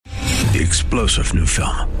The explosive new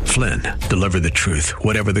film, Flynn, deliver the truth,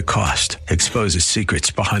 whatever the cost, exposes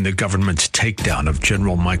secrets behind the government's takedown of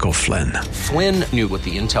General Michael Flynn. Flynn knew what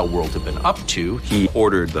the intel world had been up to. He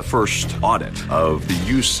ordered the first audit of the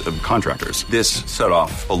use of contractors. This set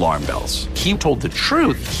off alarm bells. He told the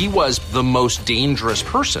truth. He was the most dangerous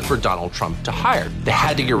person for Donald Trump to hire. They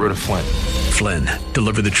had to get rid of Flynn. Flynn,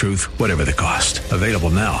 deliver the truth, whatever the cost. Available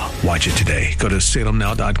now. Watch it today. Go to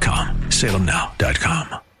salemnow.com.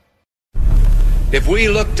 salemnow.com. If we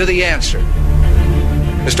look to the answer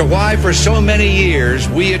as to why for so many years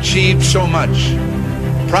we achieved so much,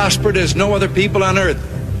 prospered as no other people on earth,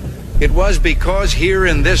 it was because here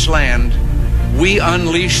in this land we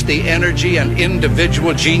unleashed the energy and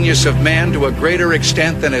individual genius of man to a greater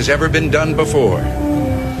extent than has ever been done before.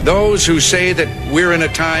 Those who say that we're in a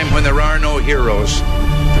time when there are no heroes,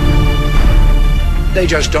 they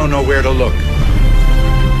just don't know where to look.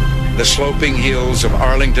 The sloping hills of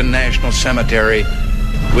Arlington National Cemetery,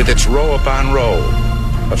 with its row upon row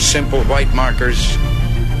of simple white markers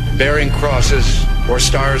bearing crosses or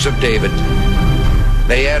stars of David,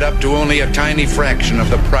 they add up to only a tiny fraction of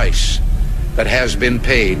the price that has been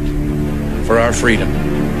paid for our freedom.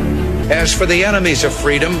 As for the enemies of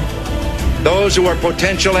freedom, those who are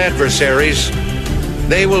potential adversaries,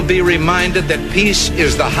 they will be reminded that peace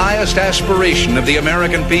is the highest aspiration of the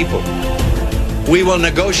American people. We will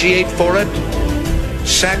negotiate for it,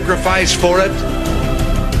 sacrifice for it.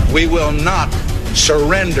 We will not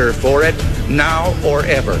surrender for it now or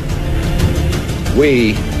ever.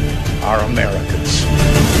 We are Americans.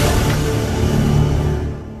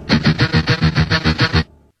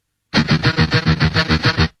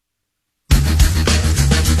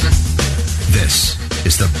 This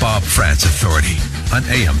is the Bob Frantz Authority on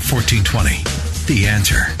AM 1420. The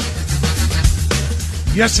Answer.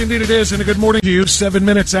 Yes, indeed it is, and a good morning to you. 7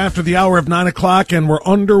 minutes after the hour of 9 o'clock, and we're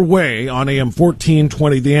underway on AM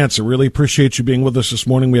 1420, The Answer. Really appreciate you being with us this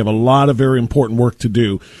morning. We have a lot of very important work to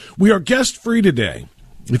do. We are guest-free today.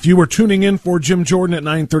 If you were tuning in for Jim Jordan at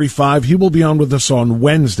 9:35, he will be on with us on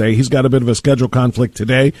Wednesday. He's got a bit of a schedule conflict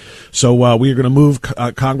today, so we are going to move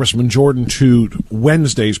Congressman Jordan to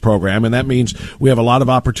Wednesday's program, and that means we have a lot of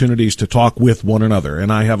opportunities to talk with one another,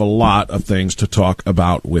 and I have a lot of things to talk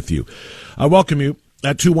about with you. I welcome you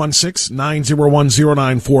at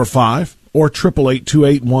 216-901-0945 or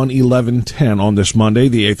 888-281-1110 on this Monday,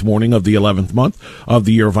 the 8th morning of the 11th month of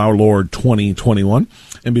the year of our Lord 2021.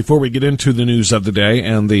 And before we get into the news of the day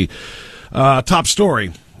and the top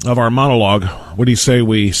story of our monologue, what do you say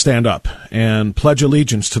we stand up and pledge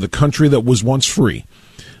allegiance to the country that was once free,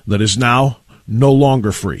 that is now no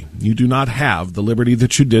longer free? You do not have the liberty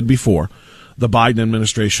that you did before the Biden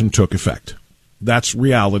administration took effect. That's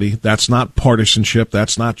reality. That's not partisanship.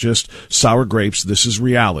 That's not just sour grapes. This is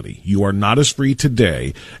reality. You are not as free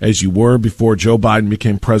today as you were before Joe Biden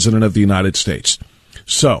became president of the United States.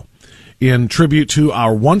 So, in tribute to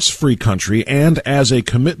our once free country and as a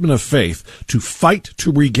commitment of faith to fight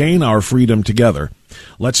to regain our freedom together,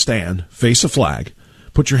 let's stand, face a flag,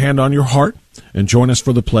 put your hand on your heart, and join us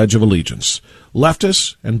for the Pledge of Allegiance.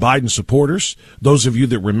 Leftists and Biden supporters, those of you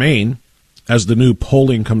that remain, as the new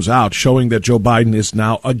polling comes out, showing that Joe Biden is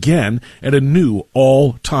now again at a new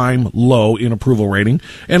all-time low in approval rating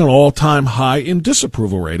and an all-time high in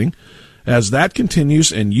disapproval rating. As that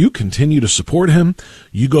continues and you continue to support him,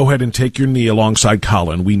 you go ahead and take your knee alongside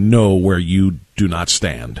Colin. We know where you do not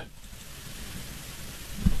stand.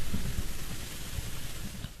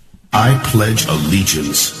 I pledge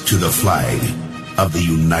allegiance to the flag of the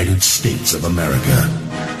United States of America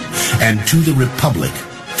and to the republic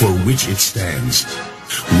for which it stands,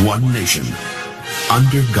 one nation,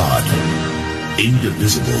 under God,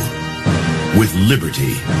 indivisible, with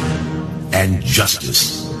liberty and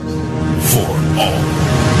justice for all.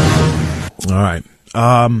 All right.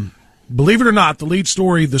 Believe it or not, the lead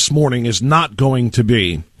story this morning is not going to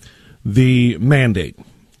be the mandate,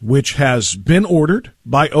 which has been ordered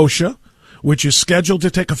by OSHA, which is scheduled to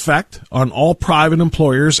take effect on all private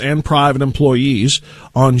employers and private employees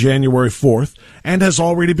on January 4th, and has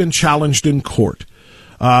already been challenged in court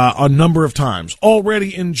a number of times.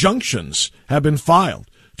 Already injunctions have been filed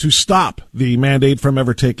to stop the mandate from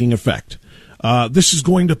ever taking effect. This is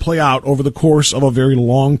going to play out over the course of a very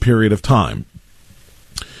long period of time.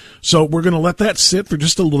 So we're going to let that sit for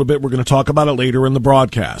just a little bit. We're going to talk about it later in the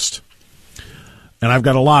broadcast. And I've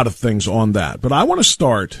got a lot of things on that. But I want to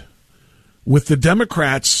start with the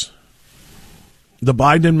Democrats, the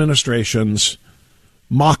Biden administration's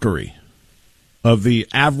mockery of the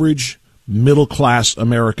average middle-class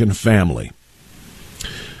American family.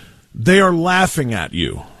 They are laughing at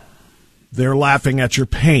you. They're laughing at your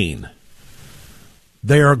pain.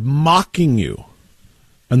 They are mocking you,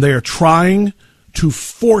 and they are trying to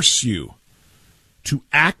force you to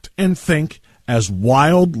act and think as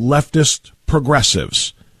wild leftist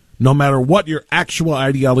progressives, no matter what your actual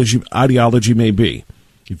ideology may be.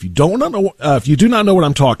 If you do not know what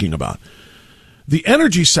I'm talking about, the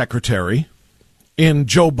energy secretary in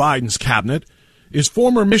Joe Biden's cabinet is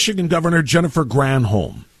former Michigan Governor Jennifer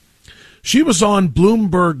Granholm. She was on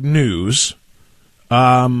Bloomberg News.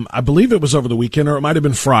 I believe it was over the weekend, or it might have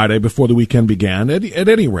been Friday before the weekend began. At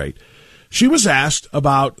any rate, she was asked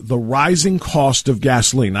about the rising cost of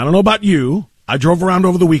gasoline. I don't know about you. I drove around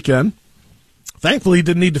over the weekend. Thankfully,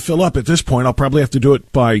 didn't need to fill up at this point. I'll probably have to do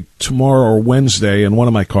it by tomorrow or Wednesday in one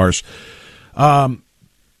of my cars.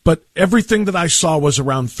 But everything that I saw was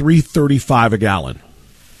around $3.35 a gallon,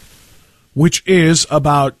 which is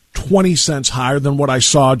about 20 cents higher than what I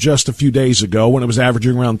saw just a few days ago when it was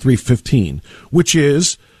averaging around $3.15, which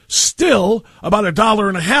is still about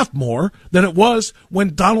 $1.50 more than it was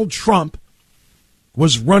when Donald Trump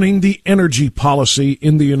was running the energy policy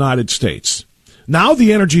in the United States. Now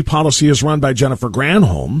the energy policy is run by Jennifer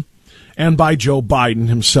Granholm and by Joe Biden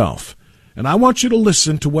himself. And I want you to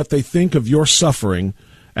listen to what they think of your suffering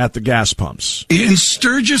at the gas pumps. In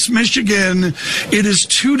Sturgis, Michigan, it is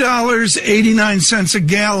 $2.89 a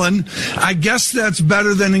gallon. I guess that's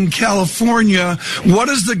better than in California. What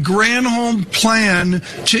is the Granholm plan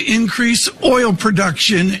to increase oil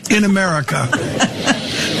production in America?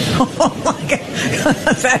 Oh my God,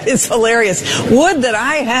 that is hilarious. Would that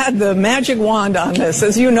I had the magic wand on this.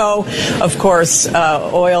 As you know, of course,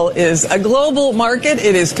 oil is a global market.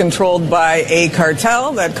 It is controlled by a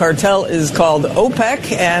cartel. That cartel is called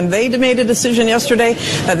OPEC, and they made a decision yesterday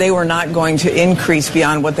that they were not going to increase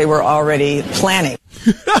beyond what they were already planning.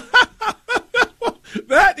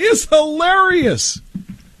 That is hilarious.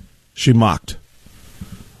 She mocked.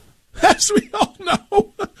 As we all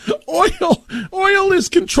know, oil is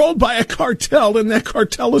controlled by a cartel, and that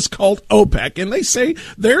cartel is called OPEC, and they say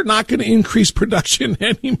they're not going to increase production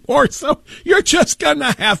anymore, so you're just going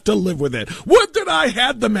to have to live with it. Would that I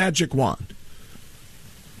had the magic wand.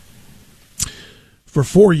 For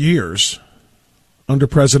 4 years, under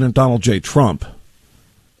President Donald J. Trump,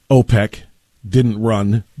 OPEC didn't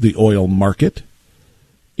run the oil market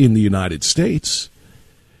in the United States.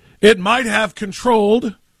 It might have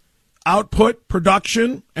controlled output,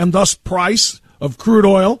 production, and thus price of crude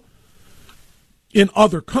oil in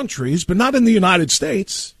other countries, but not in the United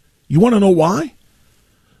States. You want to know why?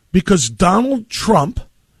 Because Donald Trump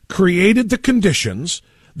created the conditions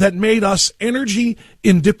that made us energy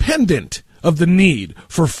independent of the need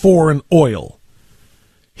for foreign oil.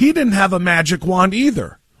 He didn't have a magic wand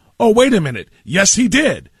either. Oh, wait a minute. Yes, he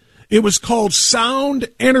did. It was called sound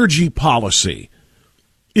energy policy.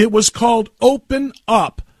 It was called open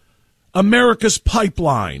up America's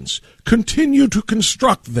pipelines, continue to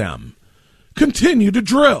construct them, continue to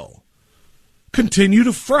drill, continue to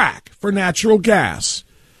frack for natural gas.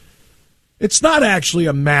 It's not actually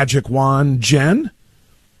a magic wand, Jen.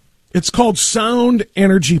 It's called sound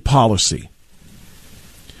energy policy.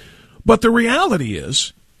 But the reality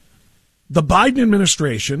is, the Biden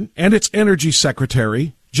administration and its energy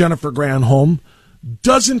secretary, Jennifer Granholm,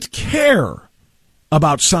 doesn't care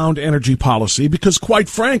about sound energy policy because, quite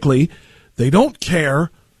frankly, they don't care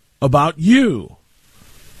about you.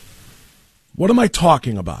 What am I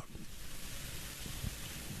talking about?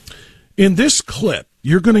 In this clip,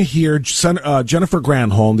 you're going to hear Jennifer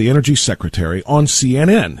Granholm, the energy secretary, on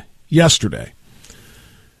CNN yesterday.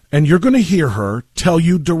 And you're going to hear her tell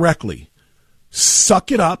you directly,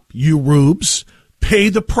 suck it up, you rubes, pay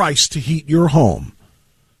the price to heat your home.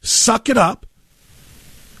 Suck it up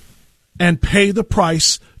and pay the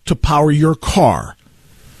price to power your car.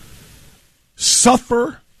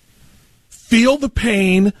 Suffer, feel the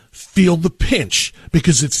pain, feel the pinch,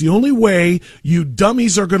 because it's the only way you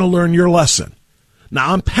dummies are going to learn your lesson.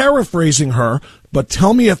 Now, I'm paraphrasing her, but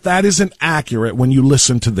tell me if that isn't accurate when you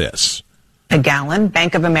listen to this. A gallon.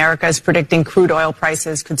 Bank of America is predicting crude oil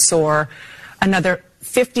prices could soar another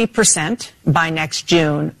 50% by next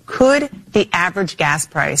June. Could the average gas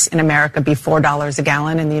price in America be $4 a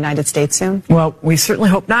gallon in the United States soon? Well, we certainly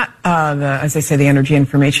hope not. As I say, the Energy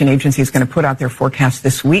Information Agency is going to put out their forecast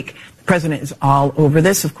this week. The president is all over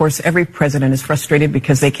this. Of course, every president is frustrated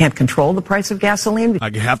because they can't control the price of gasoline.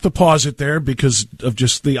 I have to pause it there because of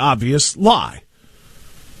just the obvious lie.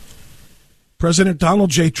 President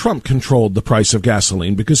Donald J. Trump controlled the price of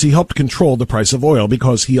gasoline because he helped control the price of oil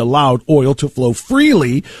because he allowed oil to flow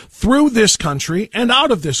freely through this country and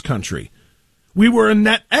out of this country. We were a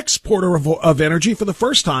net exporter of energy for the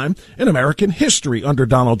first time in American history under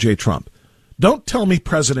Donald J. Trump. Don't tell me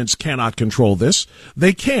presidents cannot control this.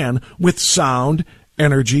 They can with sound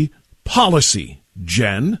energy policy.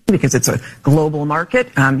 Jen? Because it's a global market.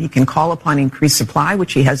 He can call upon increased supply,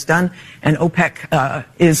 which he has done. And OPEC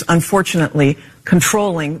is unfortunately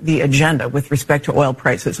controlling the agenda with respect to oil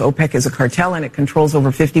prices. OPEC is a cartel, and it controls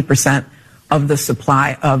over 50% of the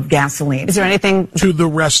supply of gasoline. Is there anything to the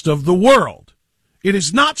rest of the world? It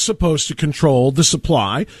is not supposed to control the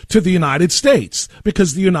supply to the United States,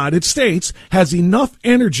 because the United States has enough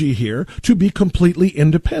energy here to be completely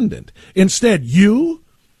independent. Instead, you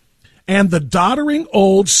and the doddering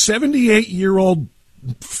old 78-year-old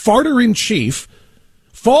farter-in-chief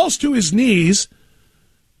falls to his knees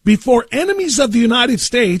before enemies of the United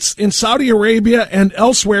States in Saudi Arabia and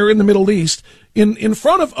elsewhere in the Middle East in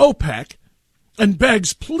front of OPEC and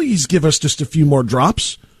begs, please give us just a few more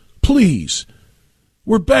drops. Please.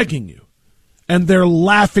 We're begging you. And they're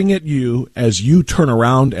laughing at you as you turn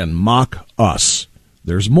around and mock us.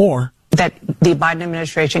 There's more that the Biden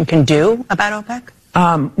administration can do about OPEC?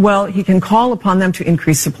 Well, he can call upon them to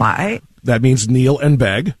increase supply. That means kneel and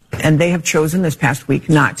beg. And they have chosen this past week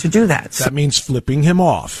not to do that. That means flipping him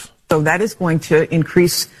off. So that is going to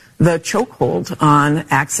increase the chokehold on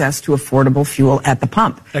access to affordable fuel at the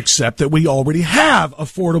pump. Except that we already have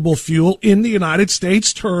affordable fuel in the United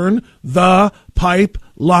States. Turn the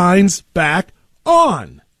pipelines back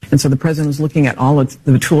on. And so the president is looking at all of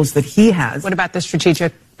the tools that he has. What about the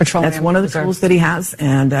strategic petroleum? That's one of the tools that he has,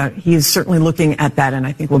 and he is certainly looking at that, and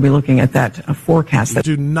I think we'll be looking at that forecast. We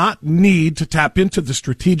do not need to tap into the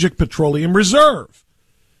strategic petroleum reserve.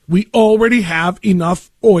 We already have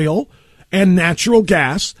enough oil and natural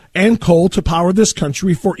gas and coal to power this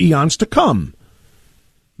country for eons to come.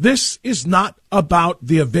 This is not about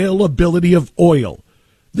the availability of oil.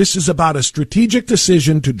 This is about a strategic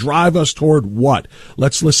decision to drive us toward what?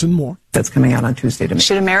 Let's listen more. That's coming out on Tuesday.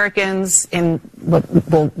 Should Americans, in what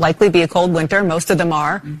will likely be a cold winter, most of them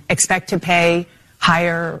are, expect to pay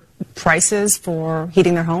higher prices for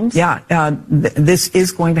heating their homes? Yeah, this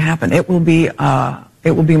is going to happen. It will be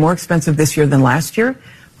more expensive this year than last year.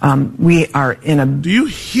 We are in a... Do you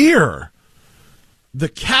hear the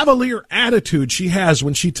cavalier attitude she has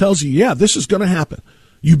when she tells you, yeah, this is going to happen?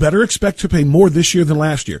 You better expect to pay more this year than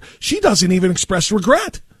last year. She doesn't even express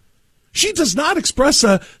regret. She does not express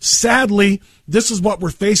sadly, this is what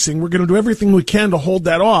we're facing. We're going to do everything we can to hold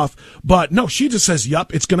that off. But no, she just says,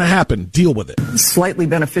 yup, it's going to happen. Deal with it. Slightly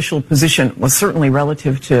beneficial position was certainly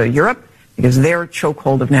relative to Europe, because their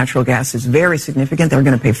chokehold of natural gas is very significant. They're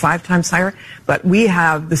going to pay 5 times higher. But we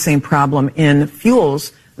have the same problem in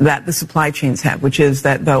fuels that the supply chains have, which is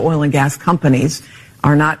that the oil and gas companies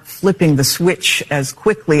are not flipping the switch as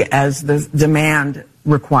quickly as the demand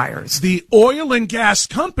requires. The oil and gas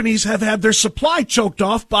companies have had their supply choked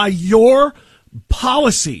off by your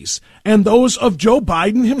policies and those of Joe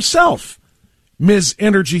Biden himself. Ms.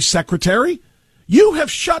 Energy Secretary, you have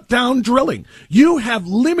shut down drilling. You have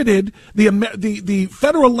limited the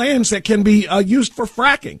federal lands that can be used for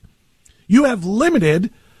fracking. You have limited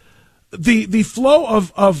the flow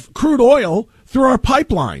of crude oil through our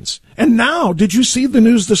pipelines. And now, did you see the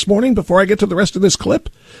news this morning before I get to the rest of this clip?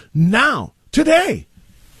 Now, today,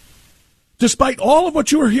 despite all of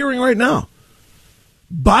what you are hearing right now,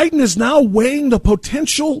 Biden is now weighing the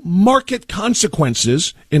potential market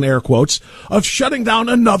consequences, in air quotes, of shutting down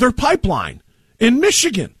another pipeline in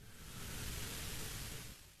Michigan.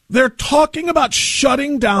 They're talking about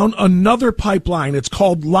shutting down another pipeline. It's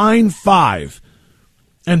called Line 5.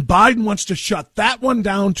 And Biden wants to shut that one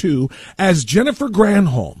down, too, as Jennifer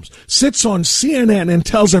Granholm sits on CNN and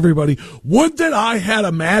tells everybody, would that I had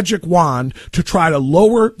a magic wand to try to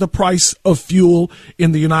lower the price of fuel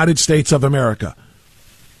in the United States of America.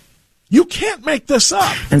 You can't make this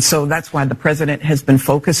up. And so that's why the president has been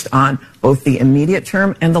focused on both the immediate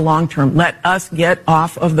term and the long term. Let us get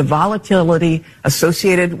off of the volatility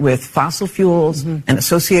associated with fossil fuels and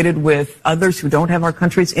associated with others who don't have our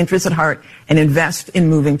country's interests at heart, and invest in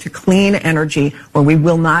moving to clean energy where we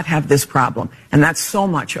will not have this problem. And that's so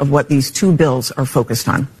much of what these 2 bills are focused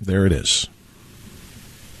on. There it is.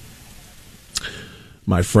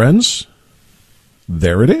 My friends,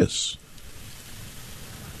 there it is.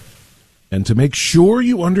 And to make sure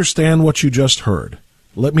you understand what you just heard,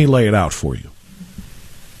 let me lay it out for you.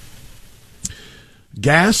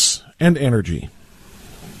 Gas and energy.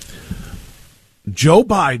 Joe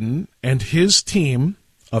Biden and his team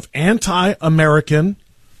of anti-American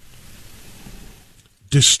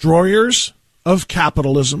destroyers of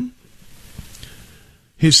capitalism,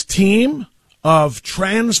 his team of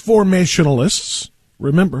transformationalists,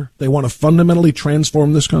 remember, they want to fundamentally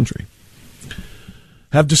transform this country,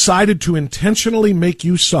 have decided to intentionally make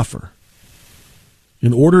you suffer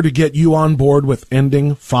in order to get you on board with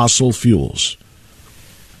ending fossil fuels.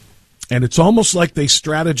 And it's almost like they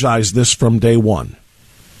strategized this from day one.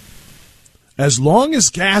 As long as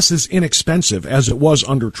gas is inexpensive, as it was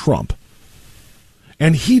under Trump,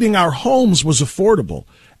 and heating our homes was affordable,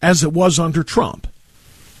 as it was under Trump,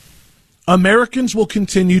 Americans will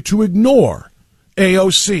continue to ignore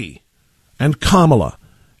AOC and Kamala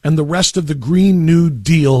and the rest of the Green New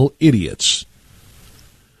Deal idiots.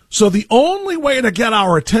 So the only way to get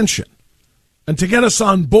our attention and to get us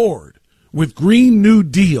on board with Green New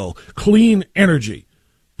Deal, clean energy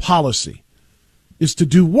policy is to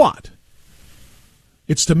do what?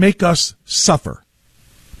 It's to make us suffer,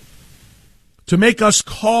 to make us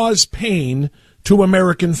cause pain to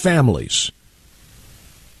American families.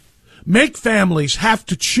 Make families have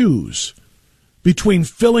to choose between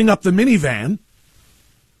filling up the minivan,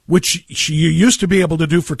 which you used to be able to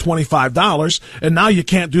do for $25, and now you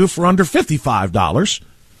can't do for under $55,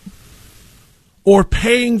 or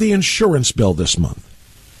paying the insurance bill this month.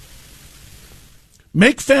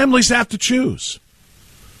 Make families have to choose.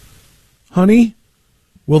 Honey,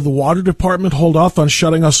 will the water department hold off on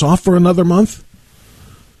shutting us off for another month?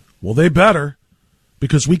 Well, they better,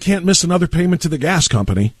 because we can't miss another payment to the gas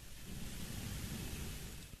company.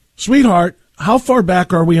 Sweetheart, how far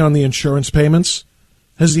back are we on the insurance payments?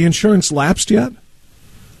 Has the insurance lapsed yet?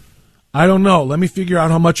 I don't know. Let me figure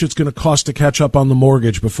out how much it's going to cost to catch up on the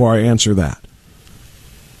mortgage before I answer that.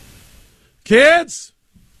 Kids,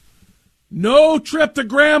 no trip to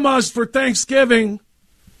Grandma's for Thanksgiving.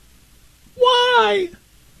 Why?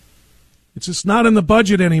 It's just not in the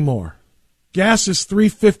budget anymore. Gas is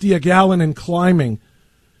 $3.50 a gallon and climbing,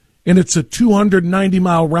 and it's a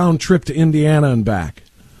 290-mile round trip to Indiana and back.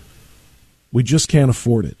 We just can't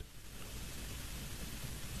afford it.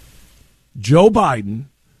 Joe Biden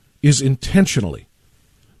is intentionally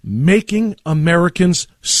making Americans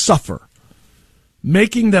suffer,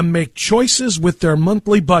 making them make choices with their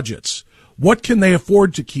monthly budgets. What can they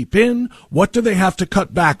afford to keep in? What do they have to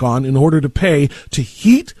cut back on in order to pay to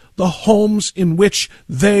heat the homes in which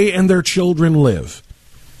they and their children live?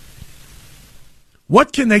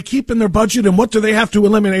 What can they keep in their budget, and what do they have to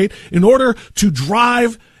eliminate in order to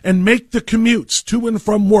drive and make the commutes to and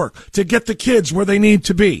from work, to get the kids where they need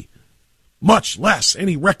to be, much less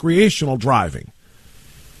any recreational driving?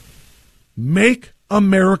 Make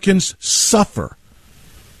Americans suffer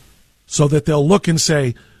so that they'll look and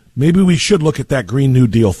say, maybe we should look at that Green New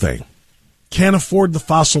Deal thing. Can't afford the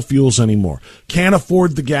fossil fuels anymore. Can't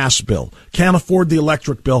afford the gas bill. Can't afford the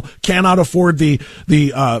electric bill. Cannot afford the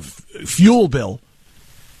fuel bill.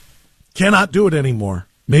 Cannot do it anymore.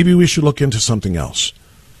 Maybe we should look into something else.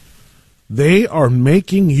 They are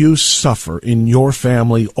making you suffer in your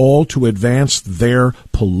family, all to advance their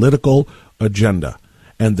political agenda,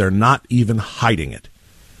 and they're not even hiding it.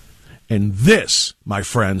 And this, my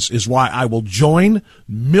friends, is why I will join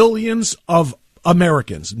millions of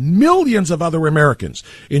Americans, millions of other Americans,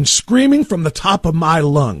 in screaming from the top of my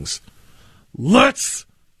lungs, let's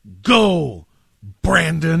go,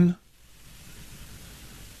 Brandon.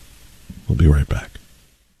 We'll be right back.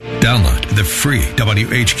 Download the free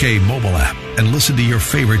WHK mobile app and listen to your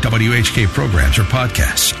favorite WHK programs or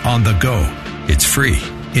podcasts on the go. It's free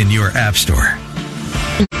in your app store.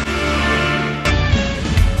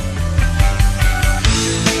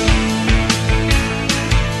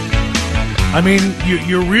 I mean,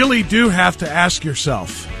 you really do have to ask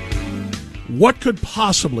yourself, what could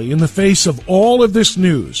possibly, in the face of all of this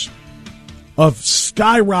news, of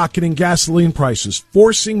skyrocketing gasoline prices,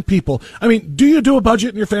 forcing people, I mean, do you do a budget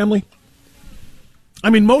in your family? I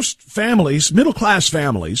mean, most families, middle-class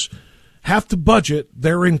families, have to budget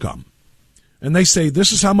their income. And they say,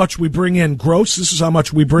 this is how much we bring in gross, this is how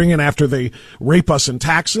much we bring in after they rape us in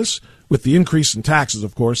taxes, with the increase in taxes,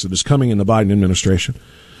 of course, that is coming in the Biden administration.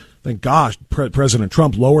 Thank gosh, President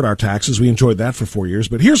Trump lowered our taxes. We enjoyed that for 4 years.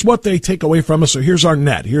 But here's what they take away from us. So here's our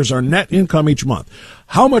net. Here's our net income each month.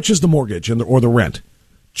 How much is the mortgage or the rent?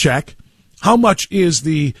 Check. How much is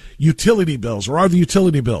the utility bills, or are the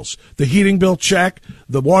utility bills? The heating bill? Check.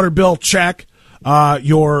 The water bill? Check.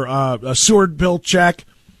 Your sewer bill? Check.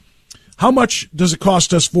 How much does it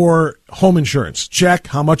cost us for home insurance? Check.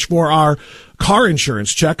 How much for our car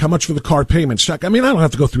insurance? Check. How much for the car payments? Check. I mean, I don't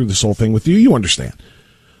have to go through this whole thing with you. You understand.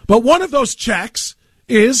 But one of those checks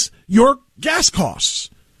is your gas costs.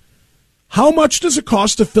 How much does it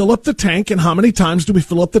cost to fill up the tank, and how many times do we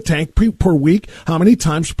fill up the tank per week? How many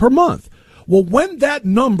times per month? Well, when that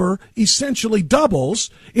number essentially doubles,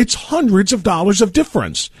 it's hundreds of dollars of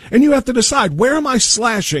difference. And you have to decide, where am I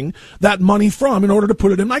slashing that money from in order to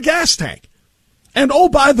put it in my gas tank? And oh,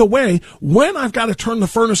 by the way, when I've got to turn the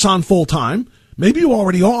furnace on full time, Maybe you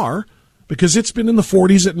already are, because it's been in the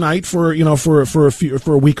 40s at night for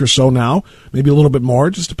a week or so now, maybe a little bit more.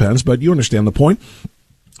 It just depends, but you understand the point.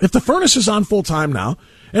 If the furnace is on full time now,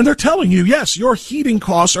 and they're telling you, yes, your heating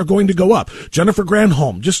costs are going to go up. Jennifer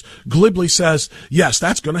Granholm just glibly says, yes,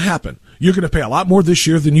 that's going to happen. You're going to pay a lot more this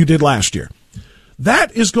year than you did last year.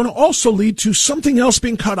 That is going to also lead to something else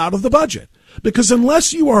being cut out of the budget. Because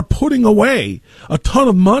unless you are putting away a ton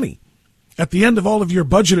of money at the end of all of your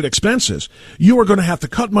budgeted expenses, you are going to have to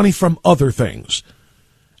cut money from other things.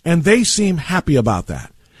 And they seem happy about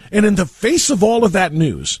that. And in the face of all of that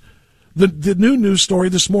news, the new news story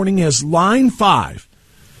this morning is Line 5,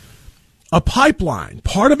 a pipeline,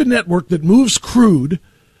 part of a network that moves crude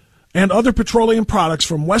and other petroleum products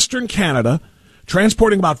from Western Canada,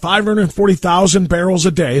 transporting about 540,000 barrels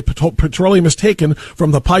a day. Petroleum is taken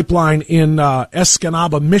from the pipeline in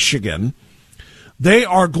Escanaba, Michigan. They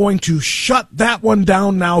are going to shut that one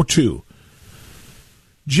down now, too.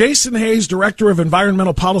 Jason Hayes, Director of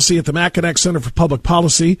Environmental Policy at the Mackinac Center for Public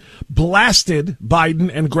Policy, blasted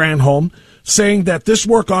Biden and Granholm, saying that this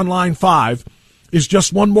work on Line 5 is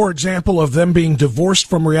just one more example of them being divorced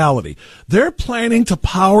from reality. They're planning to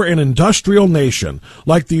power an industrial nation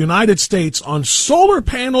like the United States on solar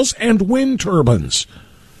panels and wind turbines.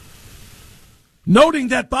 Noting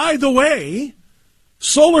that, by the way,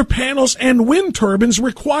 solar panels and wind turbines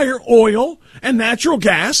require oil and natural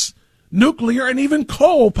gas, nuclear, and even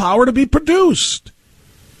coal power to be produced.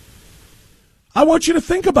 I want you to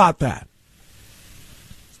think about that.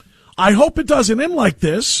 I hope it doesn't end like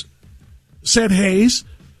this, said Hayes,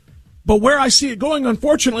 but where I see it going,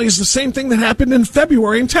 unfortunately, is the same thing that happened in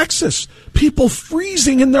February in Texas. People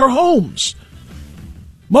freezing in their homes.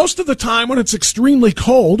 Most of the time when it's extremely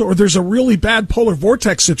cold or there's a really bad polar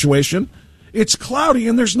vortex situation, it's cloudy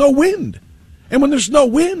and there's no wind. And when there's no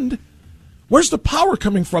wind, where's the power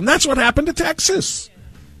coming from? That's what happened to Texas.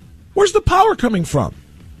 Where's the power coming from?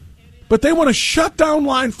 But they want to shut down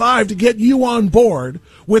Line 5 to get you on board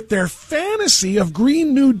with their fantasy of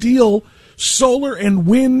Green New Deal solar and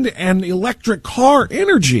wind and electric car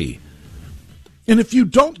energy. And if you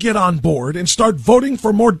don't get on board and start voting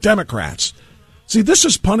for more Democrats, see, this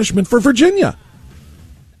is punishment for Virginia.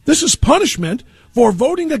 This is punishment for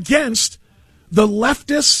voting against the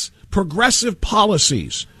leftist progressive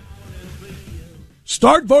policies.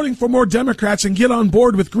 Start voting for more Democrats and get on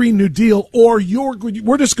board with Green New Deal, or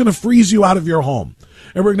we're just going to freeze you out of your home.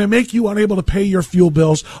 And we're going to make you unable to pay your fuel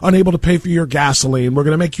bills, unable to pay for your gasoline. We're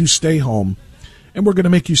going to make you stay home, and we're going to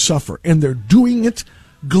make you suffer. And they're doing it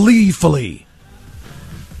gleefully.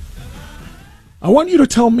 I want you to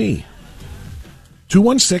tell me,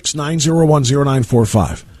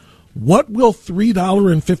 216-901-0945, what will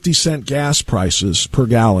 $3.50 gas prices per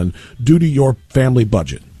gallon do to your family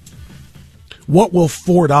budget? What will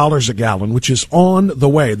 $4 a gallon, which is on the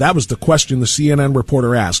way? That was the question the CNN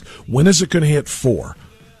reporter asked. When is it going to hit $4?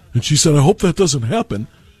 And she said, I hope that doesn't happen.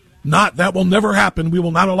 That will never happen. We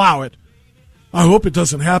will not allow it. I hope it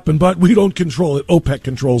doesn't happen, but we don't control it. OPEC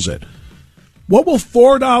controls it. What will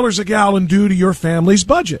 $4 a gallon do to your family's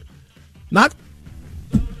budget? Not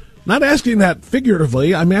asking that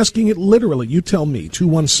figuratively. I'm asking it literally. You tell me.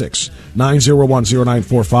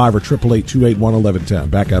 216-901-0945 or 888-281-1110.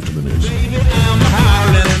 Back after the news. Baby, I'm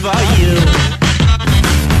howling for you.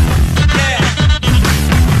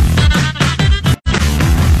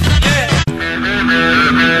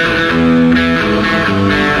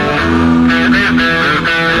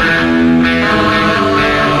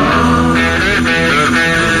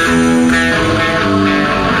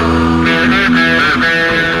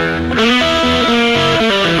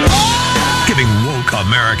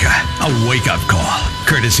 Wake-up call,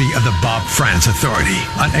 courtesy of the Bob France Authority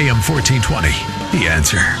on AM 1420. The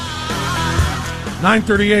Answer.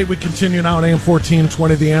 9:38, we continue now on AM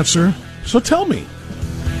 1420, The Answer. So tell me,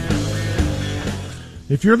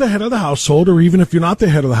 if you're the head of the household, or even if you're not the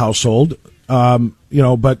head of the household, and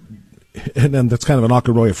then that's kind of an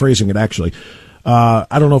awkward way of phrasing it, actually.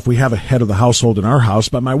 I don't know if we have a head of the household in our house,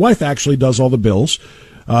 but my wife actually does all the bills.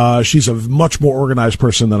 She's a much more organized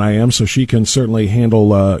person than I am, so she can certainly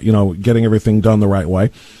handle, getting everything done the right way.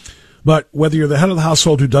 But whether you're the head of the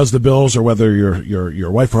household who does the bills, or whether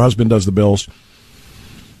your wife or husband does the bills,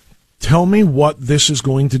 tell me what this is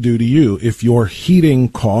going to do to you if your heating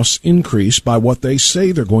costs increase by what they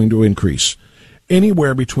say they're going to increase,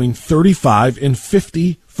 anywhere between 35 and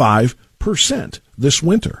 55% this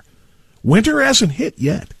winter. Winter hasn't hit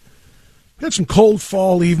yet. We had some cold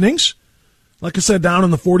fall evenings. Like I said, down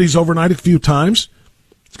in the 40s overnight a few times.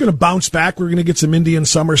 It's going to bounce back. We're going to get some Indian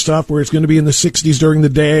summer stuff where it's going to be in the 60s during the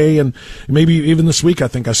day, and maybe even this week I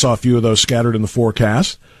think I saw a few of those scattered in the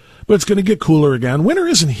forecast. But it's going to get cooler again. Winter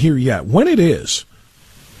isn't here yet. When it is,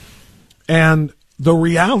 and the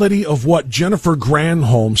reality of what Jennifer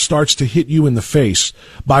Granholm starts to hit you in the face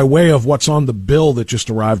by way of what's on the bill that just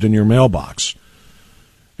arrived in your mailbox,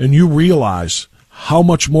 and you realize how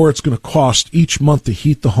much more it's going to cost each month to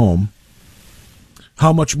heat the home,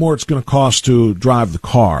 how much more it's going to cost to drive the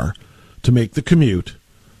car, to make the commute,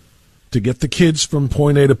 to get the kids from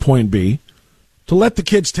point A to point B, to let the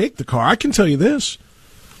kids take the car. I can tell you this.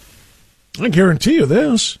 I guarantee you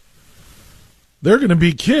this. They're going to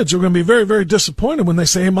be kids who are going to be very, very disappointed when they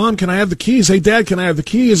say, hey, Mom, can I have the keys? Hey, Dad, can I have the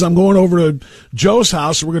keys? I'm going over to Joe's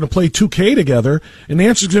house and we're going to play 2K together. And the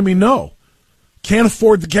answer is going to be no. Can't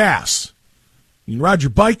afford the gas. You can ride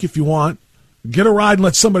your bike if you want. Get a ride and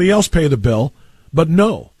let somebody else pay the bill. But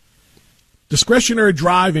no. Discretionary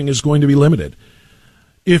driving is going to be limited.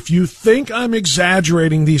 If you think I'm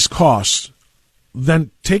exaggerating these costs,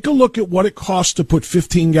 then take a look at what it costs to put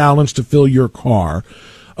 15 gallons to fill your car.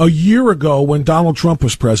 A year ago when Donald Trump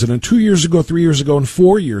was president, 2 years ago, 3 years ago, and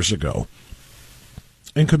 4 years ago,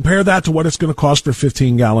 and compare that to what it's going to cost for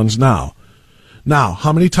 15 gallons now. Now,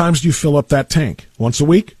 how many times do you fill up that tank? Once a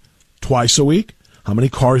week? Twice a week? How many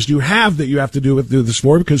cars do you have that you have to do this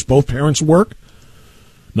for because both parents work?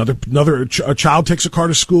 A child takes a car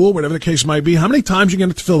to school, whatever the case might be. How many times are you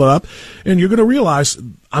going to fill it up? And you're going to realize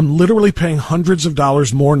I'm literally paying hundreds of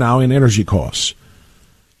dollars more now in energy costs.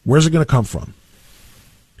 Where's it going to come from?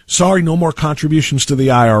 Sorry, no more contributions to the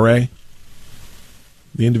IRA,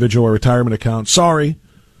 the individual retirement account. Sorry,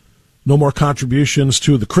 no more contributions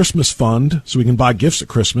to the Christmas fund so we can buy gifts at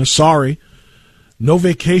Christmas. Sorry, no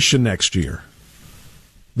vacation next year.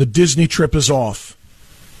 The Disney trip is off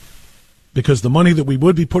because the money that we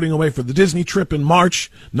would be putting away for the Disney trip in March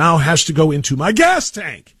now has to go into my gas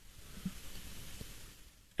tank.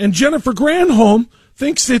 And Jennifer Granholm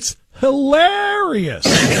thinks it's hilarious.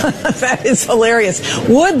 That is hilarious.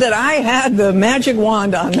 Would that I had the magic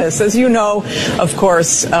wand on this. As you know, of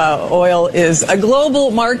course, oil is a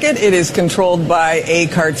global market. It is controlled by a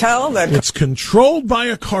cartel. It's controlled by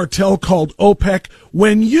a cartel called OPEC.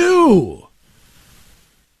 When you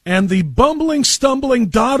and the bumbling, stumbling,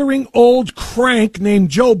 doddering old crank named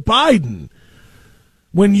Joe Biden,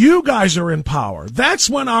 when you guys are in power, that's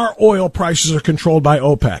when our oil prices are controlled by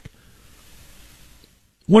OPEC.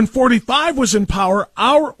 When 45 was in power,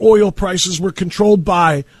 our oil prices were controlled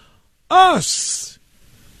by us.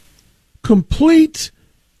 Complete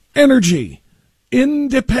energy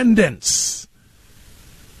independence.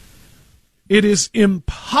 It is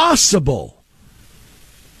impossible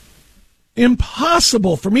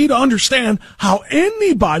for me to understand how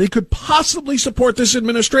anybody could possibly support this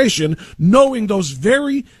administration knowing those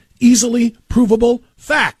very easily provable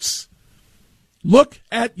facts. Look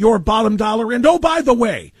at your bottom dollar. And, oh, by the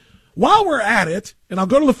way, while we're at it, and I'll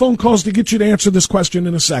go to the phone calls to get you to answer this question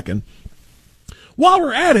in a second. While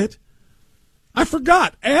we're at it, I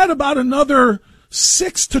forgot, add about another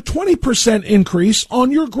 6 to 20% increase on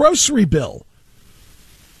your grocery bill.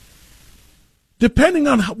 Depending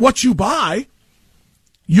on what you buy,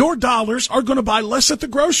 your dollars are going to buy less at the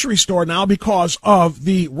grocery store now because of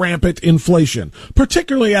the rampant inflation,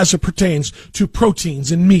 particularly as it pertains to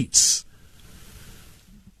proteins and meats.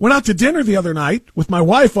 Went out to dinner the other night with my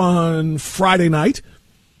wife on Friday night,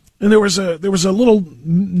 and there was a little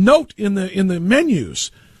note in the menus.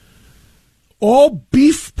 All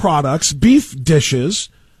beef products, beef dishes,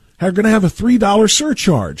 are going to have a $3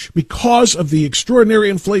 surcharge because of the extraordinary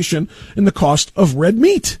inflation in the cost of red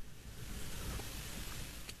meat.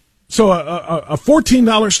 So a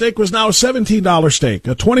 $14 steak was now a $17 steak.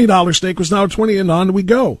 A $20 steak was now a $20, and on we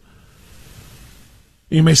go.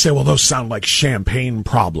 You may say, well, those sound like champagne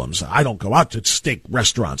problems. I don't go out to steak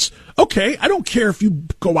restaurants. Okay, I don't care if you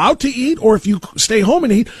go out to eat or if you stay home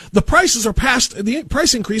and eat. The price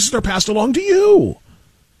increases are passed along to you.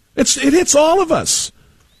 It hits all of us.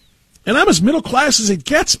 And I'm as middle class as it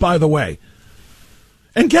gets, by the way.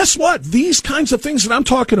 And guess what? These kinds of things that I'm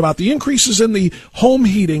talking about, the increases in the home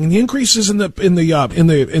heating, and the increases in the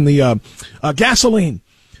gasoline,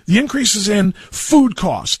 the increases in food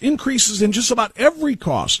costs, increases in just about every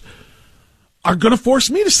cost, are going to force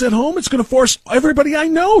me to sit home. It's going to force everybody I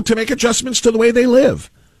know to make adjustments to the way they live.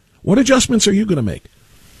 What adjustments are you going to make?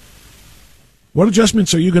 What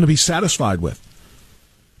adjustments are you going to be satisfied with?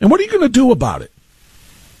 And what are you going to do about it?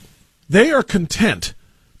 They are content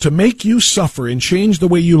to make you suffer and change the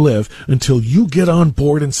way you live until you get on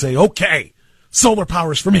board and say, okay, solar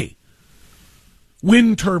power is for me.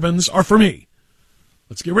 Wind turbines are for me.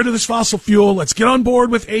 Let's get rid of this fossil fuel. Let's get on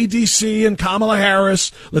board with ADC and Kamala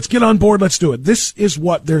Harris. Let's get on board. Let's do it. This is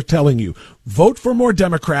what they're telling you. Vote for more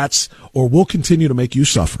Democrats or we'll continue to make you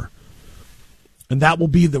suffer. And that will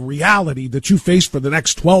be the reality that you face for the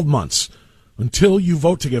next 12 months until you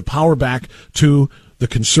vote to give power back to the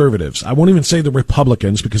conservatives. I won't even say the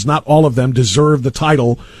Republicans, because not all of them deserve the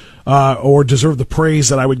title or deserve the praise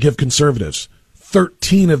that I would give conservatives.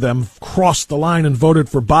 13 of them crossed the line and voted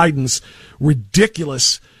for Biden's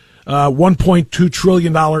ridiculous $1.2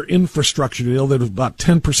 trillion infrastructure deal that was about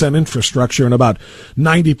 10% infrastructure and about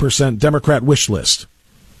 90% Democrat wish list.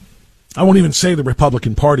 I won't even say the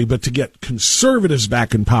Republican Party, but to get conservatives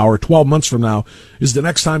back in power 12 months from now is the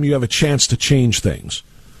next time you have a chance to change things.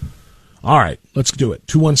 All right, let's do it.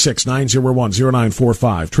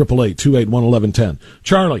 216-901-0945, 888-281-1110.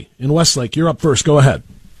 Charlie in Westlake, you're up first. Go ahead.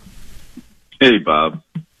 Hey, Bob.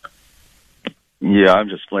 Yeah, I'm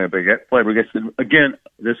just flabbergasted. Again,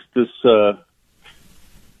 this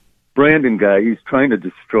Brandon guy, he's trying to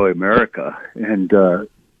destroy America, and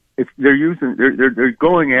they're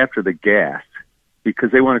going after the gas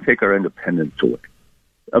because they want to take our independence away.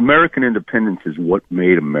 American independence is what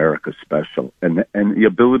made America special, and the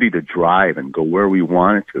ability to drive and go where we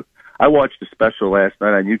wanted to. I watched a special last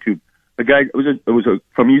night on YouTube. The guy it was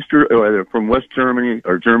from West Germany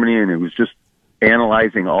or Germany, and it was just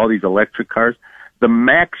analyzing all these electric cars. The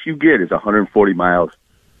max you get is 140 miles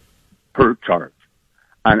per charge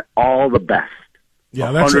on all the best.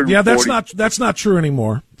 Yeah, that's not true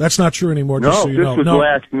anymore. That's not true anymore. No, just so you this know.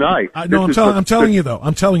 was last night. I'm telling you though,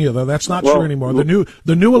 that's not true anymore.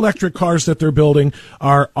 The new electric cars that they're building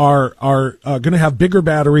are going to have bigger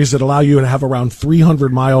batteries that allow you to have around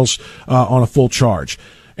 300 miles on a full charge,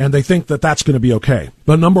 and they think that that's going to be okay.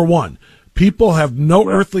 But number one, people have no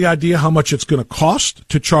earthly idea how much it's going to cost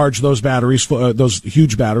to charge those batteries, those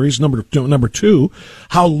huge batteries. Number two,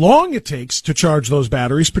 how long it takes to charge those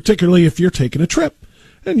batteries, particularly if you're taking a trip.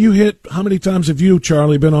 And you hit, how many times have you,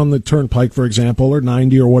 Charlie, been on the turnpike, for example, or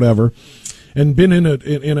 90 or whatever, and been in a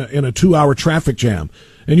 2-hour traffic jam?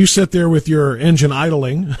 And you sit there with your engine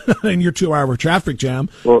idling in your 2-hour traffic jam.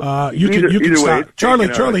 Well, you can stop. Charlie,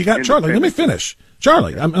 let me finish.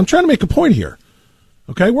 Charlie, I'm trying to make a point here.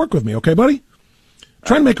 Okay, work with me, okay, buddy?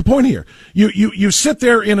 Trying to make a point here. You sit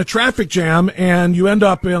there in a traffic jam and you end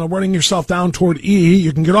up running yourself down toward E.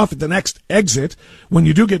 You can get off at the next exit when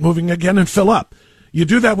you do get moving again and fill up. You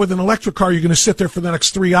do that with an electric car, you're going to sit there for the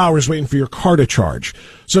next 3 hours waiting for your car to charge.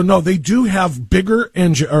 So no, they do have bigger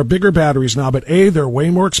batteries now, but A, they're way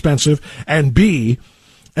more expensive, and B,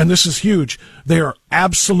 and this is huge, they are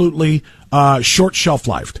absolutely short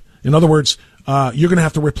shelf-lived. In other words, you're going to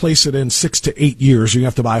have to replace it in 6 to 8 years. You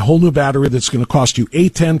have to buy a whole new battery that's going to cost you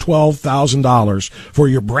 $8,000, $10,000, $12,000 for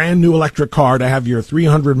your brand new electric car to have your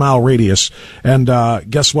 300-mile radius. And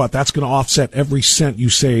guess what? That's going to offset every cent you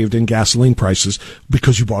saved in gasoline prices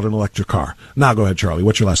because you bought an electric car. Now go ahead, Charlie.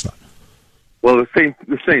 What's your last thought? Well, the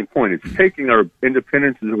same point. It's taking our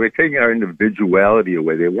independence away, taking our individuality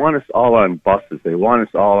away. They want us all on buses. They want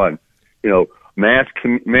us all on, mass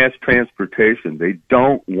transportation. They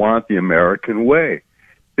don't want the American way.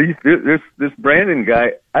 This Brandon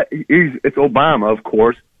guy, it's Obama, of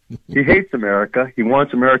course. He hates America. He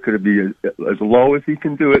wants America to be as low as he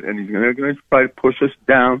can do it, and he's going to try to push us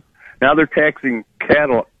down. Now they're taxing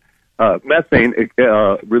cattle, methane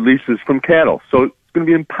releases from cattle. So it's going to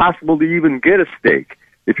be impossible to even get a steak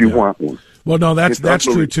if you want one. Well, no, that's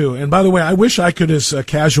true, too. And by the way, I wish I could as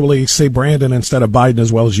casually say Brandon instead of Biden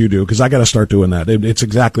as well as you do, because I got to start doing that. It's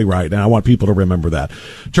exactly right, and I want people to remember that.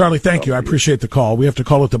 Charlie, thank you. I appreciate the call. We have to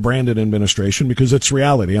call it the Brandon administration because it's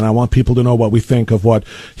reality, and I want people to know what we think of what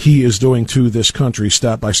he is doing to this country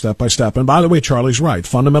step by step by step. And by the way, Charlie's right.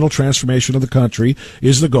 Fundamental transformation of the country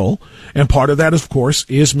is the goal, and part of that, of course,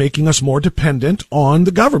 is making us more dependent on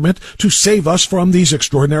the government to save us from these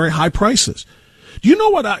extraordinary high prices. Do you know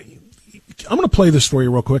what I'm going to play this for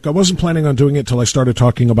you real quick. I wasn't planning on doing it till I started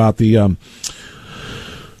talking about the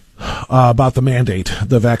mandate,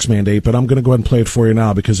 the vax mandate, but I'm going to go ahead and play it for you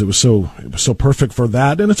now because it was so perfect for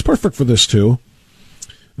that, and it's perfect for this too.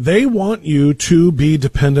 They want you to be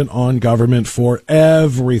dependent on government for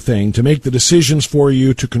everything, to make the decisions for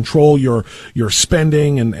you, to control your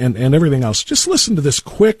spending and everything else. Just listen to this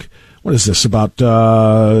quick. What is this? About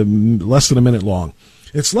less than a minute long.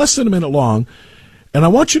 It's less than a minute long. And I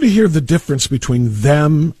want you to hear the difference between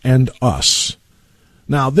them and us.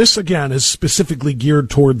 Now, this, again, is specifically geared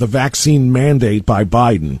toward the vaccine mandate by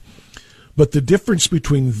Biden. But the difference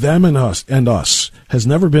between them and us has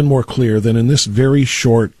never been more clear than in this very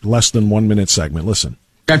short, less than 1 minute segment. Listen.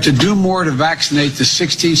 We have to do more to vaccinate the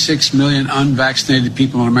 66 million unvaccinated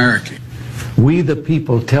people in America. We, the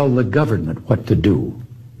people, tell the government what to do.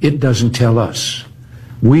 It doesn't tell us.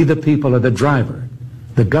 We, the people, are the driver.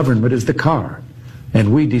 The government is the car.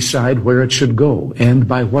 And we decide where it should go and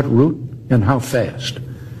by what route and how fast.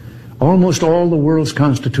 Almost all the world's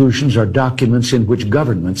constitutions are documents in which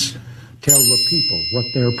governments tell the people what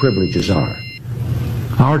their privileges are.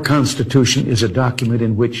 Our Constitution is a document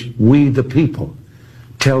in which we, the people,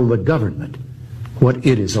 tell the government what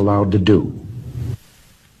it is allowed to do.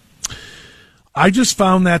 I just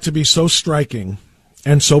found that to be so striking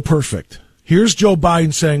and so perfect. Here's Joe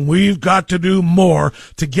Biden saying we've got to do more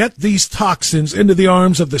to get these toxins into the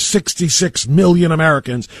arms of the 66 million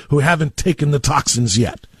Americans who haven't taken the toxins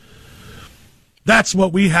yet. That's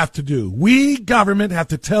what we have to do. We, government, have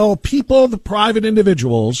to tell people, the private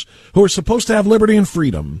individuals who are supposed to have liberty and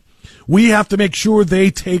freedom, we have to make sure they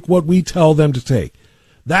take what we tell them to take.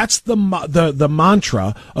 That's the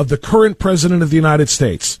mantra of the current president of the United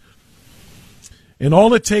States. And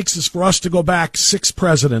all it takes is for us to go back 6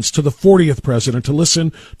 presidents to the 40th president to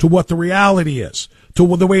listen to what the reality is,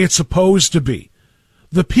 to the way it's supposed to be.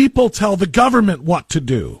 The people tell the government what to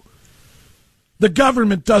do. The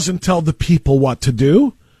government doesn't tell the people what to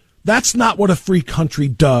do. That's not what a free country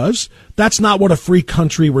does. That's not what a free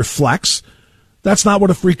country reflects. That's not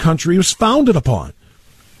what a free country was founded upon.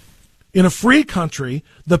 In a free country,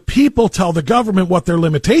 the people tell the government what their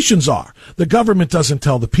limitations are. The government doesn't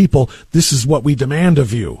tell the people, this is what we demand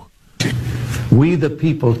of you. We, the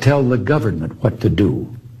people, tell the government what to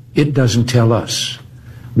do. It doesn't tell us.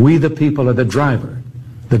 We, the people, are the driver.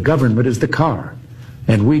 The government is the car.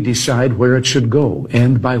 And we decide where it should go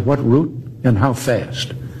and by what route and how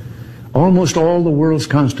fast. Almost all the world's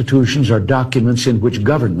constitutions are documents in which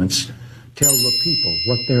governments tell the people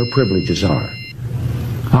what their privileges are.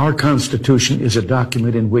 Our Constitution is a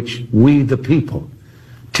document in which we, the people,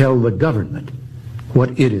 tell the government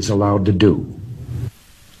what it is allowed to do.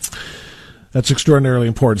 That's extraordinarily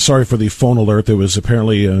important. Sorry for the phone alert that was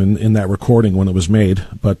apparently in that recording when it was made,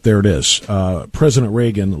 but there it is. President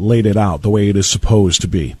Reagan laid it out the way it is supposed to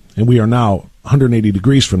be, and we are now 180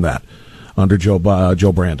 degrees from that under Joe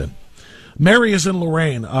Brandon. Mary is in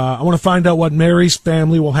Lorain. I want to find out what Mary's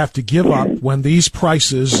family will have to give up when these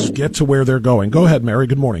prices get to where they're going. Go ahead, Mary.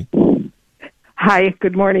 Good morning. Hi,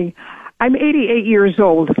 good morning. I'm 88 years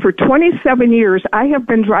old. For 27 years, I have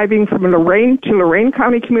been driving from Lorain to Lorain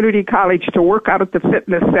County Community College to work out at the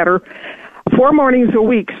fitness center 4 mornings a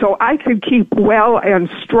week so I could keep well and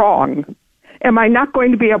strong. Am I not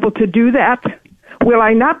going to be able to do that? Will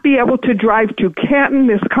I not be able to drive to Canton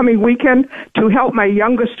this coming weekend to help my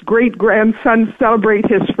youngest great-grandson celebrate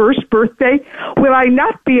his first birthday? Will I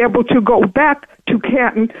not be able to go back to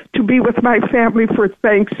Canton to be with my family for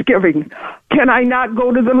Thanksgiving? Can I not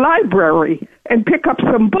go to the library and pick up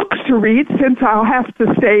some books to read since I'll have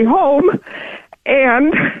to stay home?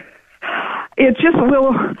 And it just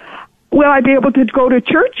will I be able to go to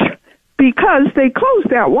church? Because they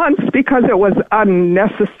closed that once because it was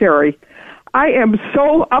unnecessary. I am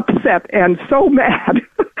so upset and so mad,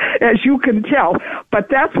 as you can tell, but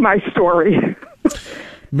that's my story.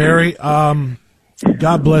 Mary,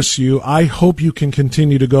 God bless you. I hope you can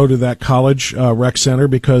continue to go to that college rec center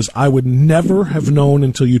because I would never have known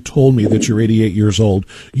until you told me that you're 88 years old.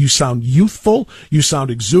 You sound youthful, you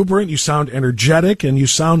sound exuberant, you sound energetic, and you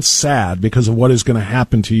sound sad because of what is going to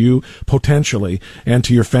happen to you potentially and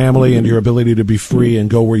to your family and your ability to be free and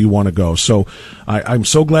go where you want to go. So I'm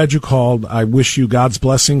so glad you called. I wish you God's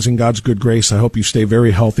blessings and God's good grace. I hope you stay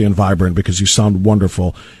very healthy and vibrant because you sound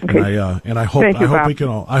wonderful. Okay. And I hope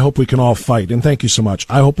we can all fight. And thank you so much.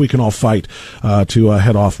 I hope we can all fight to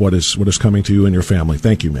head off what is coming to you and your family.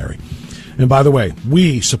 Thank you, Mary. And by the way,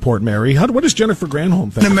 we support Mary. What does Jennifer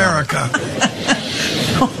Granholm think? In America.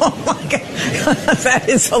 Oh, my God. That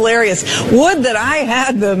is hilarious. Would that I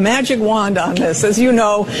had the magic wand on this, as you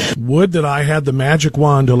know. Would that I had the magic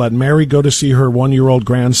wand to let Mary go to see her 1-year-old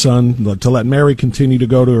grandson, to let Mary continue to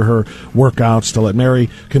go to her workouts, to let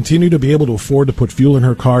Mary continue to be able to afford to put fuel in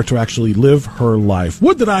her car to actually live her life.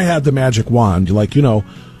 Would that I had the magic wand, like,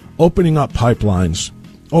 opening up pipelines,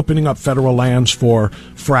 opening up federal lands for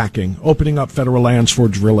fracking, opening up federal lands for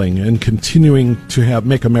drilling, and continuing to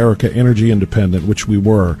make America energy independent, which we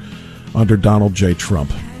were under Donald J.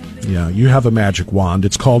 Trump. Yeah, you have a magic wand.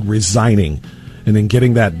 It's called resigning and then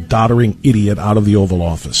getting that doddering idiot out of the Oval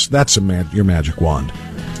Office. That's your magic wand.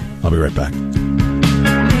 I'll be right back.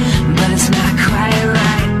 But it's not quite right.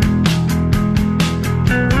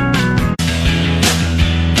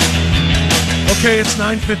 Okay, it's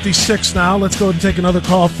 9:56 now. Let's go ahead and take another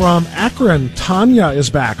call from Akron. Tanya is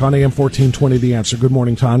back on AM 1420 The Answer. Good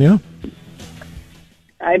morning, Tanya.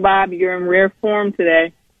 Hi, Bob. You're in rare form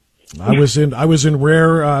today. I was in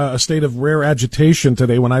a state of rare agitation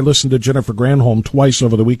today when I listened to Jennifer Granholm twice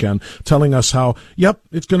over the weekend telling us how,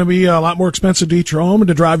 it's going to be a lot more expensive to heat your home and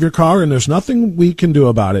to drive your car, and there's nothing we can do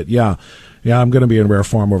about it. Yeah, I'm going to be in rare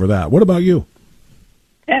form over that. What about you?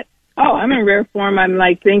 I'm in rare form. I'm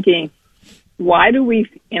like thinking, why do we,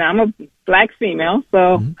 I'm a black female,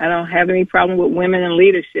 so I don't have any problem with women in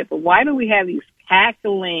leadership, but why do we have these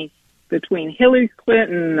cackling between Hillary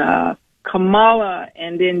Clinton, Kamala,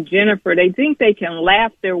 and then Jennifer? They think they can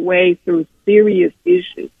laugh their way through serious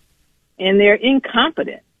issues, and they're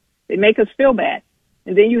incompetent. They make us feel bad.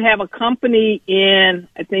 And then you have a company in,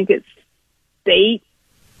 I think it's State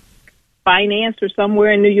Finance or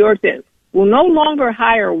somewhere in New York that will no longer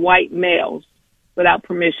hire white males without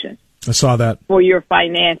permission. I saw that. For your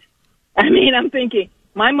finance. I'm thinking,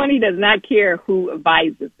 my money does not care who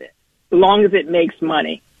advises it, as long as it makes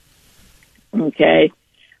money. Okay.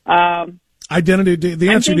 Identity. The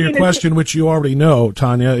answer to your question, which you already know,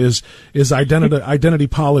 Tanya, is identity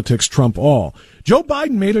politics trump all. Joe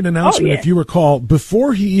Biden made an announcement, if you recall,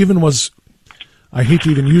 before he even was. I hate to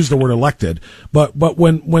even use the word elected, but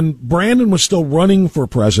when Brandon was still running for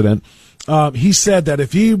president, he said that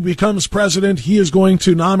if he becomes president, he is going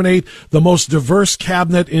to nominate the most diverse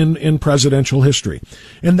cabinet in presidential history.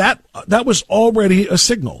 And that was already a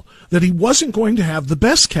signal that he wasn't going to have the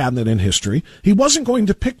best cabinet in history. He wasn't going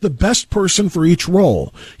to pick the best person for each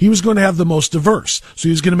role. He was going to have the most diverse. So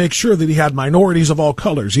he was going to make sure that he had minorities of all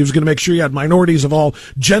colors. He was going to make sure he had minorities of all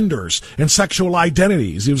genders and sexual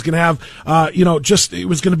identities. He was going to have, it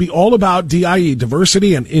was going to be all about DIE,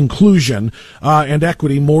 diversity and inclusion, and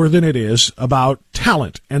equity, more than it is about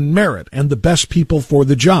talent and merit and the best people for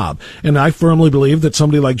the job. And I firmly believe that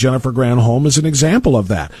somebody like Jennifer Granholm is an example of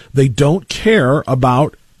that. They don't care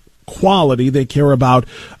about quality; they care about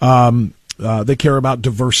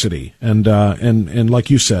diversity. And like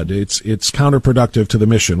you said, it's counterproductive to the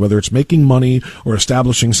mission. Whether it's making money or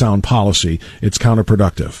establishing sound policy, it's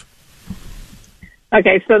counterproductive.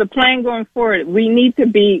 Okay, so the plan going forward, we need to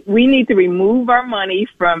remove our money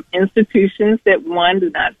from institutions that, one, do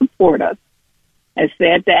not support us. I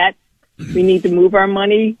said that. We need to move our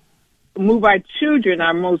children,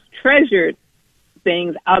 our most treasured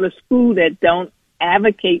things, out of school that don't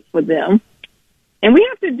advocate for them. And we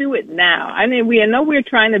have to do it now. I know we're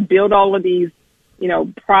trying to build all of these,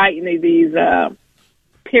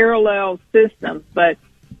 parallel systems, but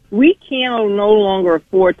we can no longer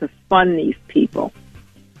afford to fund these people.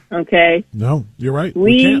 Okay? No, you're right.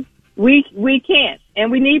 We can't.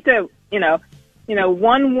 And we need to,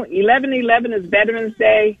 11/11 is Veterans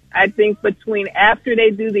Day. I think after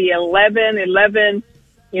they do the 11/11,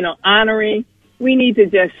 honoring, we need to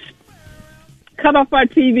just cut off our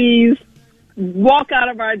TVs, walk out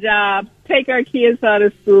of our jobs, take our kids out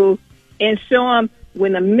of school, and show them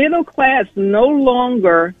when the middle class no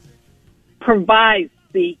longer provides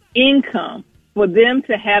the income for them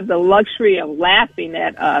to have the luxury of laughing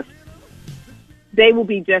at us, they will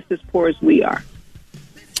be just as poor as we are.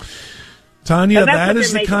 Tanya, that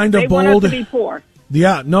is the kind of bold. They want us to be poor.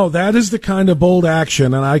 Yeah, no, that is the kind of bold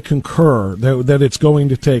action, and I concur that it's going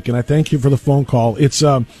to take. And I thank you for the phone call. It's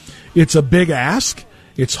a big ask.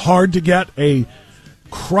 It's hard to get a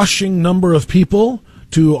crushing number of people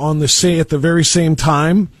to at the very same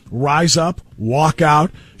time rise up, walk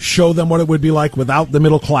out, show them what it would be like without the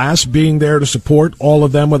middle class being there to support all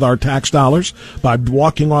of them with our tax dollars by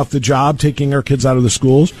walking off the job, taking our kids out of the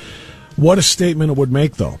schools. What a statement it would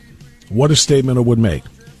make, though. What a statement it would make.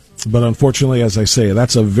 But unfortunately, as I say,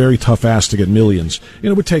 that's a very tough ask to get millions.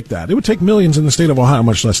 It would take that. It would take millions in the state of Ohio,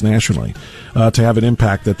 much less nationally, to have an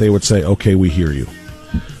impact that they would say, okay, we hear you.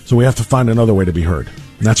 So we have to find another way to be heard.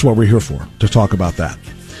 And that's what we're here for, to talk about that.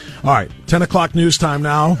 All right, 10 o'clock news time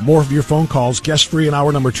now. More of your phone calls, guest-free in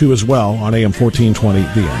hour number 2 as well on AM 1420,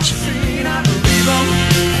 The Answer.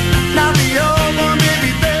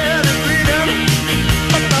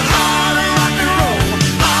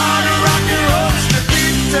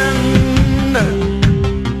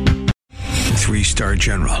 Three-star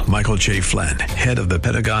General Michael J. Flynn, head of the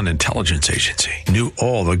Pentagon Intelligence Agency, knew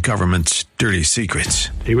all the government's dirty secrets.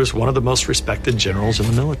 He was one of the most respected generals in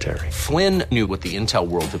the military. Flynn knew what the intel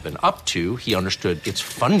world had been up to. He understood its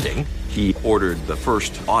funding. He ordered the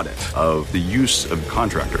first audit of the use of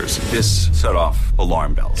contractors. This set off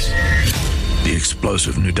alarm bells. The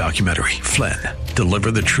explosive new documentary, Flynn,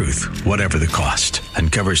 Deliver the Truth, Whatever the Cost,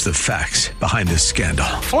 uncovers the facts behind this scandal.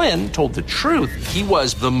 Flynn told the truth. He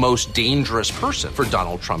was the most dangerous person for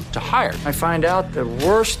Donald Trump to hire. I find out the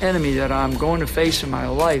worst enemy that I'm going to face in my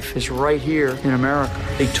life is right here in America.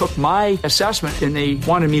 They took my assessment and they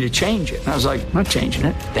wanted me to change it. And I was like, I'm not changing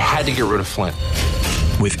it. They had to get rid of Flynn.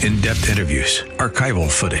 With in-depth interviews, archival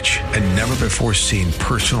footage, and never-before-seen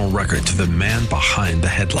personal records of the man behind the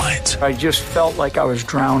headlines. I just felt like I was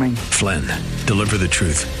drowning. Flynn, deliver the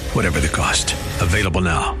truth, whatever the cost. Available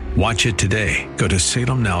now. Watch it today. Go to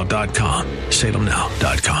salemnow.com.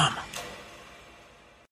 salemnow.com.